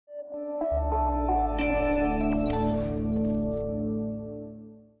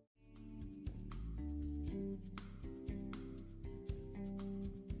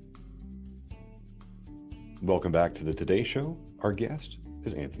Welcome back to the Today Show. Our guest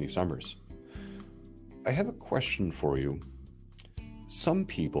is Anthony Summers. I have a question for you. Some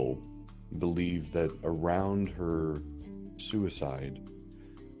people believe that around her suicide,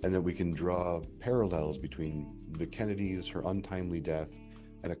 and that we can draw parallels between the Kennedys, her untimely death,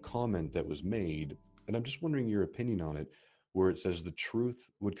 and a comment that was made, and I'm just wondering your opinion on it, where it says the truth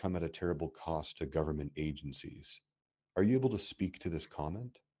would come at a terrible cost to government agencies. Are you able to speak to this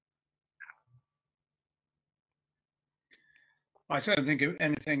comment? I don't think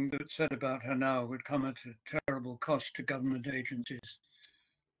anything that's said about her now would come at a terrible cost to government agencies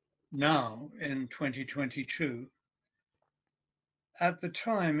now in 2022. At the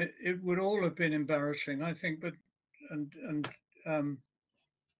time, it would all have been embarrassing, I think, but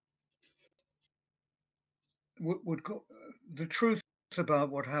the truth about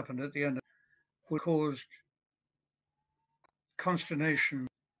what happened at the end would cause consternation.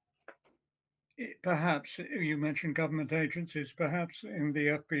 Perhaps you mentioned government agencies, perhaps in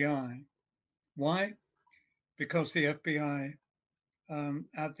the FBI. Why? Because the FBI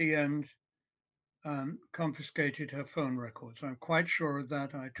at the end confiscated her phone records. I'm quite sure of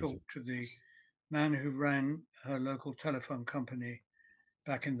that. I talked to the man who ran her local telephone company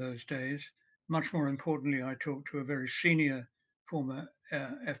back in those days. Much more importantly, I talked to a very senior former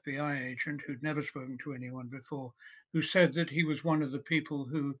FBI agent who'd never spoken to anyone before, who said that he was one of the people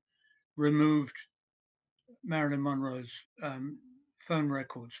who removed Marilyn Monroe's phone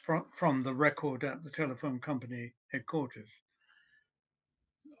records from the record at the telephone company headquarters.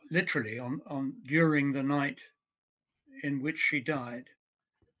 Literally during the night in which she died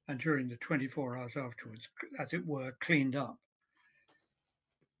and during the 24 hours afterwards, as it were, cleaned up.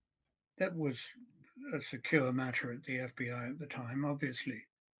 That was a secure matter at the FBI at the time, obviously.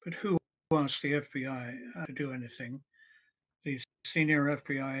 But who asked the FBI to do anything? The senior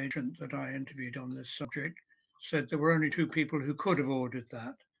FBI agent that I interviewed on this subject said there were only two people who could have ordered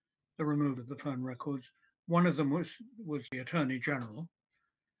that, the removal of the phone records. One of them was the Attorney General,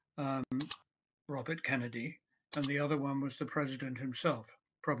 Robert Kennedy, and the other one was the president himself,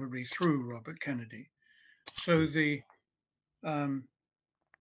 probably through Robert Kennedy. So the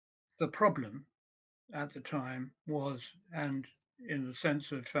problem at the time was, and in the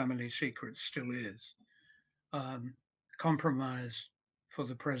sense of family secrets still is, compromise for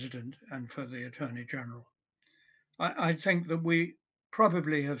the president and for the Attorney General. I think that we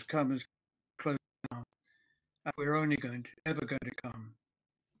probably have come as close now as we're ever going to come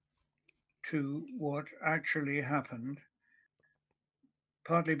to what actually happened,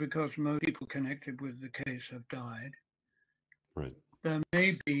 partly because most people connected with the case have died. Right. There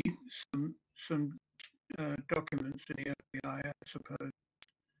may be some documents in the FBI, I suppose,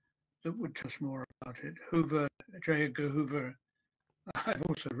 that would tell us more about it. J. Edgar Hoover, I've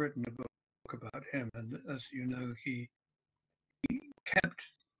also written a book about him, and as you know, he kept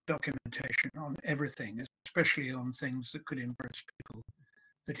documentation on everything, especially on things that could embarrass people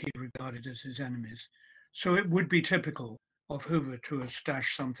that he regarded as his enemies. So it would be typical of Hoover to have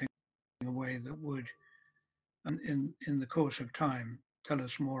stashed something away that would, in the course of time, tell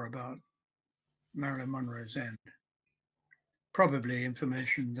us more about Marilyn Monroe's end. Probably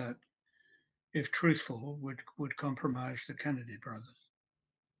information that, if truthful, would compromise the Kennedy brothers.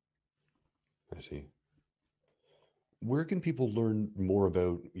 I see. Where can people learn more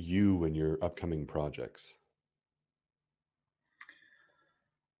about you and your upcoming projects?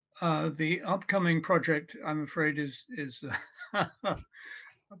 The upcoming project, I'm afraid, is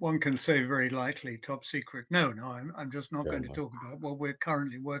one can say very lightly, top secret. No, I'm just not going to talk about what we're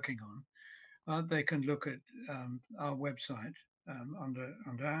currently working on. They can look at our website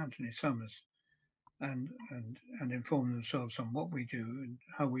under Anthony Summers and inform themselves on what we do and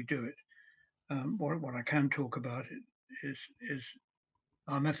how we do it. What I can talk about is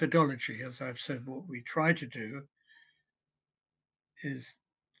our methodology. As I've said, what we try to do is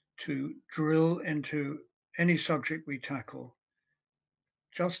to drill into any subject we tackle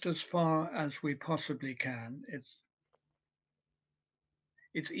just as far as we possibly can.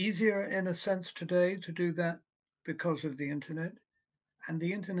 It's easier in a sense today to do that because of the internet. And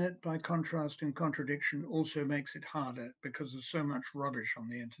the internet, by contrast and contradiction, also makes it harder because there's so much rubbish on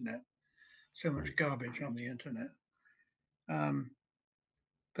the internet, so much garbage on the internet.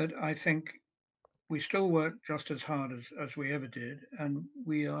 But I think we still work just as hard as we ever did. And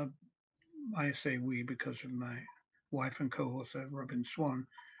we are, I say we because of my wife and co-author, Robin Swan,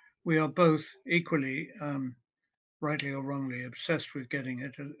 we are both equally, rightly or wrongly, obsessed with getting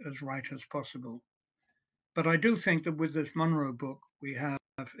it as right as possible. But I do think that with this Monroe book, we have,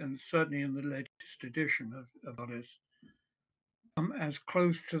 and certainly in the latest edition of this, as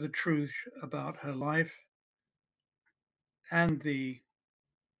close to the truth about her life and the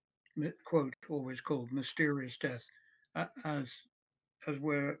quote always called mysterious death, as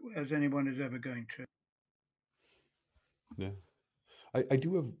anyone is ever going Yeah. I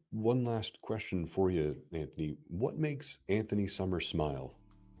do have one last question for you, Anthony. What makes Anthony Summers smile?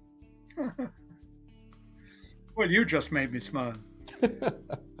 to. Well, you just made me smile.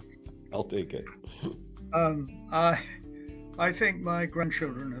 I'll take it. Um, I I think my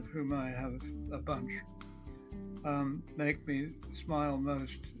grandchildren, of whom I have a bunch, make me smile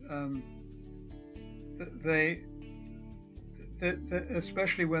most. They,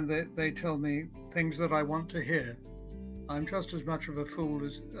 especially when they tell me things that I want to hear. I'm just as much of a fool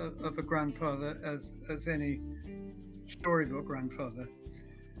as of a grandfather as any storybook grandfather.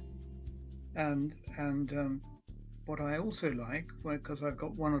 And what I also like, because I've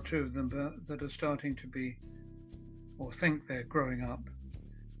got one or two of them that are starting to be or think they're growing up,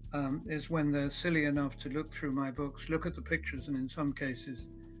 is when they're silly enough to look through my books, look at the pictures, and in some cases,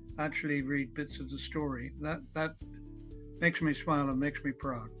 actually read bits of the story. That makes me smile and makes me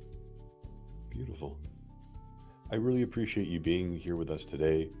proud. Beautiful. I really appreciate you being here with us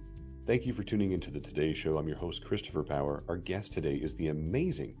today. Thank you for tuning into the Today Show. I'm your host, Christopher Power. Our guest today is the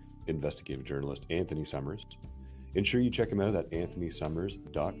amazing investigative journalist, Anthony Summers. Ensure you check him out at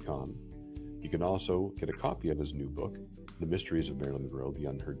anthonysummers.com. You can also get a copy of his new book, The Mysteries of Marilyn Monroe, The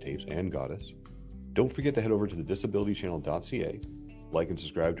Unheard Tapes, and Goddess. Don't forget to head over to the disabilitychannel.ca, like and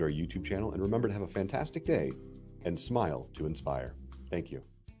subscribe to our YouTube channel, and remember to have a fantastic day and smile to inspire. Thank you.